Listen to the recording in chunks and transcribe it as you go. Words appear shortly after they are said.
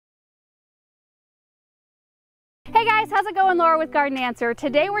Hey guys, how's it going? Laura with Garden Answer.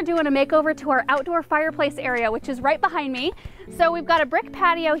 Today we're doing a makeover to our outdoor fireplace area, which is right behind me. So we've got a brick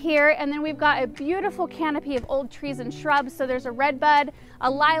patio here, and then we've got a beautiful canopy of old trees and shrubs. So there's a redbud,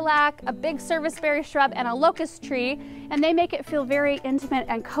 a lilac, a big serviceberry shrub, and a locust tree, and they make it feel very intimate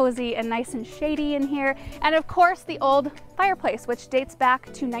and cozy and nice and shady in here. And of course the old fireplace, which dates back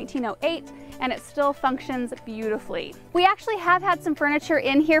to 1908, and it still functions beautifully. We actually have had some furniture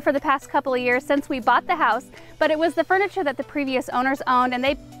in here for the past couple of years since we bought the house, but it was the furniture that the previous owners owned, and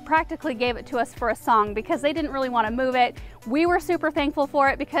they practically gave it to us for a song because they didn't really want to move it. We were super thankful for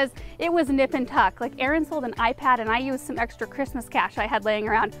it because it was nip and tuck. Like, Aaron sold an iPad and I used some extra Christmas cash I had laying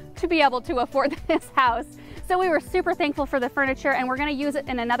around to be able to afford this house. So we were super thankful for the furniture, and we're going to use it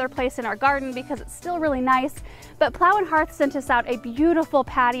in another place in our garden because it's still really nice. But Plow Hearth sent us out a beautiful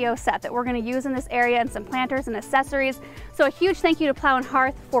patio set that we're going to use in this area, and some planters and accessories. So a huge thank you to Plow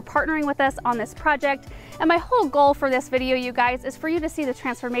Hearth for partnering with us on this project. And my whole goal for this video, you guys, is for you to see the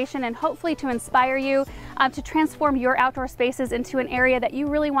transformation and hopefully to inspire you to transform your outdoor spaces into an area that you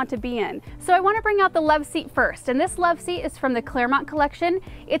really want to be in. So I want to bring out the love seat first, and this love seat is from the Claremont collection.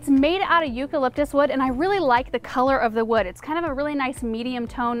 It's made out of eucalyptus wood, and I really like the color of the wood. It's kind of a really nice medium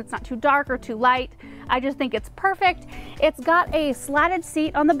tone. It's not too dark or too light. I just think it's perfect. It's got a slatted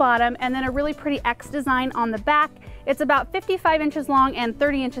seat on the bottom and then a really pretty X design on the back. It's about 55 inches long and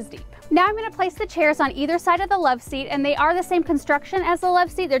 30 inches deep. Now I'm going to place the chairs on either side of the love seat, and they are the same construction as the love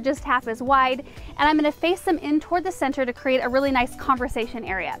seat. They're just half as wide, and I'm going to face them in toward the center to create a really nice conversation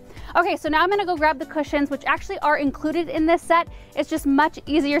area. Okay, so now I'm going to go grab the cushions, which actually are included in this set. It's just much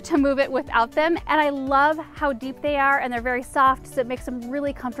easier to move it without them, and I love how deep they are, and they're very soft, so it makes them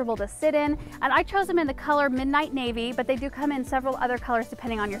really comfortable to sit in. And I chose them in the color Midnight Navy, but they do come in several other colors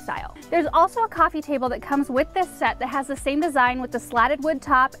depending on your style. There's also a coffee table that comes with this set that has the same design with the slatted wood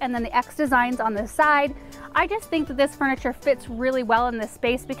top and then the X designs on the side. I just think that this furniture fits really well in this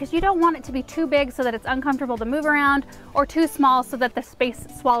space because you don't want it to be too big so that it's uncomfortable to move around, or too small so that the space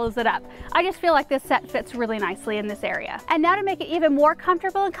swallows it up. I just feel like this set fits really nicely in this area. And now to make it even more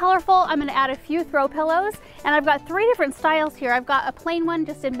comfortable and colorful, I'm going to add a few throw pillows, and I've got 3 different styles here. I've got a plain one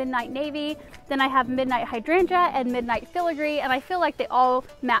just in Midnight Navy, then I have Midnight Hydrangea and Midnight Filigree, and I feel like they all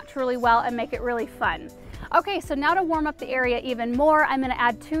match really well and make it really fun. Okay, so now to warm up the area even more, I'm going to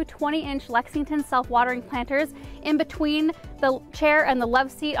add 2 20-inch Lexington self-watering planters in between the chair and the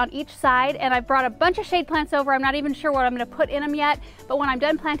love seat on each side, and I've brought a bunch of shade plants over. I'm not even sure what I'm going to put in them yet, but when I'm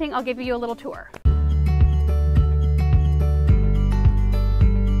done planting, I'll give you a little tour.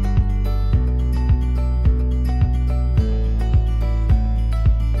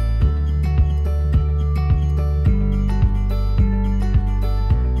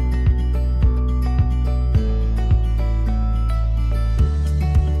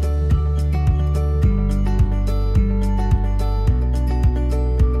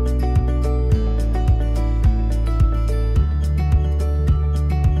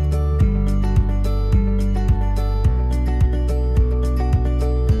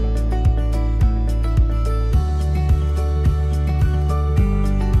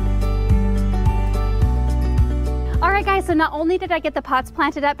 So not only did I get the pots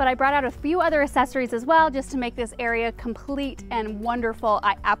planted up, but I brought out a few other accessories as well just to make this area complete and wonderful.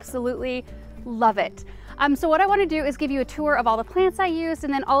 I absolutely love it. So what I want to do is give you a tour of all the plants I used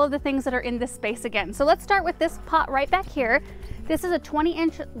and then all of the things that are in this space again. So let's start with this pot right back here. This is a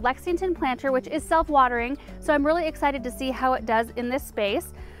 20-inch Lexington planter, which is self-watering, so I'm really excited to see how it does in this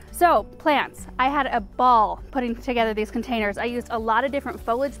space. So plants, I had a ball putting together these containers. I used a lot of different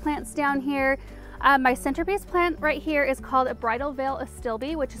foliage plants down here. My centerpiece plant right here is called a Bridal Veil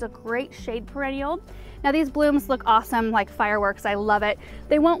Astilbe, which is a great shade perennial. Now these blooms look awesome, like fireworks. I love it.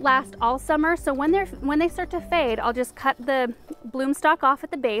 They won't last all summer, so when they start to fade, I'll just cut the bloom stalk off at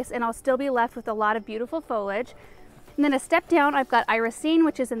the base, and I'll still be left with a lot of beautiful foliage. And then a step down, I've got Irisine,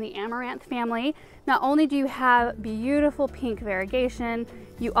 which is in the Amaranth family. Not only do you have beautiful pink variegation,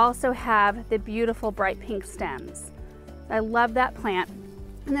 you also have the beautiful bright pink stems. I love that plant.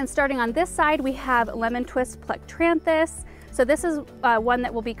 And then starting on this side, we have Lemon Twist Plectranthus. So this is one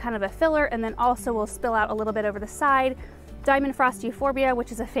that will be kind of a filler, and then also will spill out a little bit over the side. Diamond Frost Euphorbia,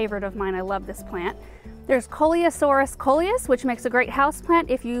 which is a favorite of mine. I love this plant. There's Coleosaurus coleus, which makes a great houseplant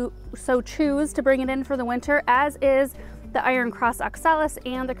if you so choose to bring it in for the winter, as is the Iron Cross Oxalis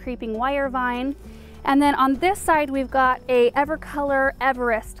and the Creeping Wire Vine. And then on this side, we've got a Evercolor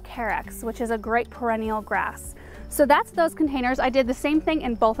Everest Carex, which is a great perennial grass. So that's those containers. I did the same thing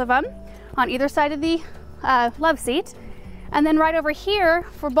in both of them on either side of the love seat. And then right over here,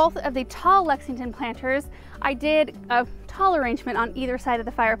 for both of the tall Lexington planters, I did a tall arrangement on either side of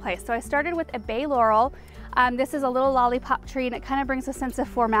the fireplace. So I started with a bay laurel. This is a little lollipop tree, and it kind of brings a sense of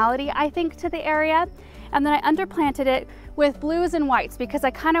formality, I think, to the area. And then I underplanted it with blues and whites because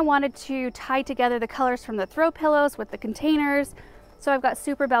I kind of wanted to tie together the colors from the throw pillows with the containers. So I've got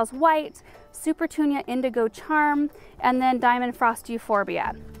Super Bells White, Super Tunia Indigo Charm, and then Diamond Frost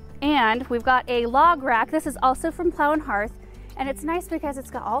Euphorbia. And we've got a log rack. This is also from Plow Hearth, and it's nice because it's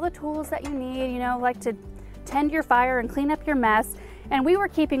got all the tools that you need, you know, like to tend your fire and clean up your mess. And we were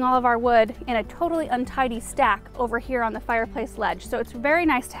keeping all of our wood in a totally untidy stack over here on the fireplace ledge. So it's very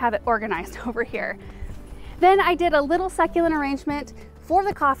nice to have it organized over here. Then I did a little succulent arrangement for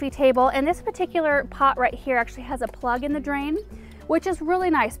the coffee table, and this particular pot right here actually has a plug in the drain, which is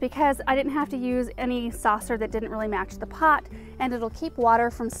really nice because I didn't have to use any saucer that didn't really match the pot, and it'll keep water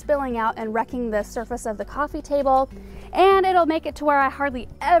from spilling out and wrecking the surface of the coffee table. And it'll make it to where I hardly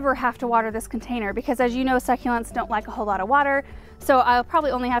ever have to water this container because, as you know, succulents don't like a whole lot of water, so I'll probably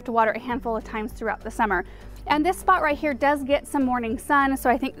only have to water a handful of times throughout the summer. And this spot right here does get some morning sun,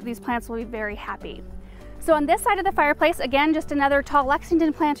 so I think that these plants will be very happy. So on this side of the fireplace, again, just another tall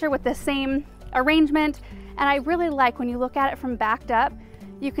Lexington planter with the same arrangement. And I really like when you look at it from backed up,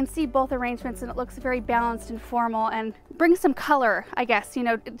 you can see both arrangements and it looks very balanced and formal and brings some color, I guess, you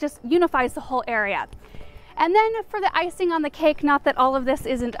know, it just unifies the whole area. And then for the icing on the cake, not that all of this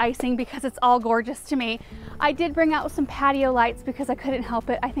isn't icing because it's all gorgeous to me, I did bring out some patio lights because I couldn't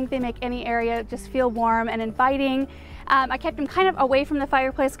help it. I think they make any area just feel warm and inviting. I kept them kind of away from the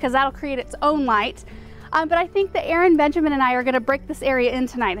fireplace because that'll create its own light. But I think that Aaron, Benjamin, and I are gonna break this area in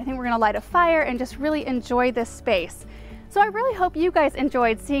tonight. I think we're gonna light a fire and just really enjoy this space. So I really hope you guys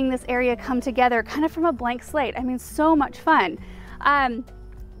enjoyed seeing this area come together kind of from a blank slate. I mean, so much fun.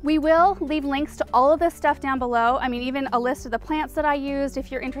 We will leave links to all of this stuff down below. I mean, even a list of the plants that I used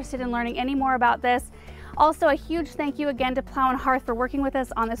if you're interested in learning any more about this. Also, a huge thank you again to Plow Hearth for working with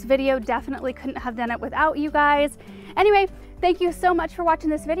us on this video. Definitely couldn't have done it without you guys. Anyway, thank you so much for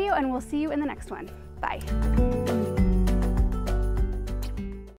watching this video, and we'll see you in the next one. Bye.